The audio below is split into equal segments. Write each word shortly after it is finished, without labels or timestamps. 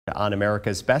on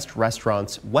America's Best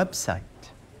Restaurants website.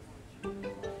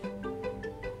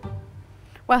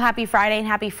 Well, happy Friday and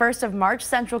happy 1st of March,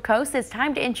 Central Coast. It's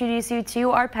time to introduce you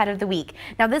to our pet of the week.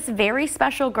 Now, this very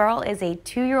special girl is a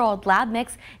 2-year-old lab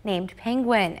mix named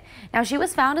Penguin. Now, she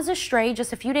was found as a stray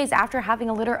just a few days after having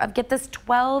a litter of, get this,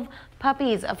 12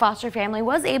 puppies. A foster family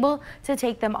was able to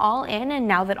take them all in, and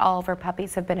now that all of her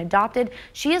puppies have been adopted,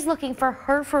 she is looking for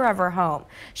her forever home.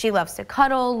 She loves to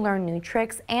cuddle, learn new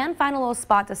tricks, and find a little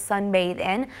spot to sunbathe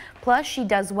in. Plus, she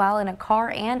does well in a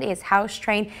car and is house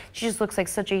trained. She just looks like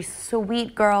such a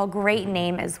sweet girl. Great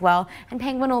name as well. And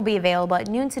Penguin will be available at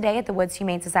noon today at the Woods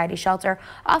Humane Society shelter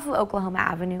off of Oklahoma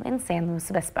Avenue in San Luis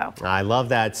Obispo. I love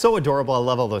that. So adorable. I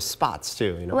love all those spots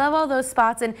too. Love all those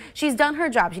spots, and she's done her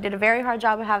job. She did a very hard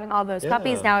job of having all those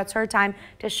puppies. Now it's her time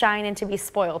to shine and to be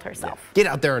spoiled herself. Get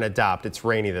out there and adopt. It's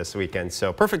rainy this weekend,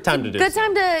 so perfect time to do so. Good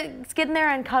time to get in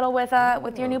there and cuddle with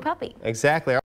your new puppy. Exactly.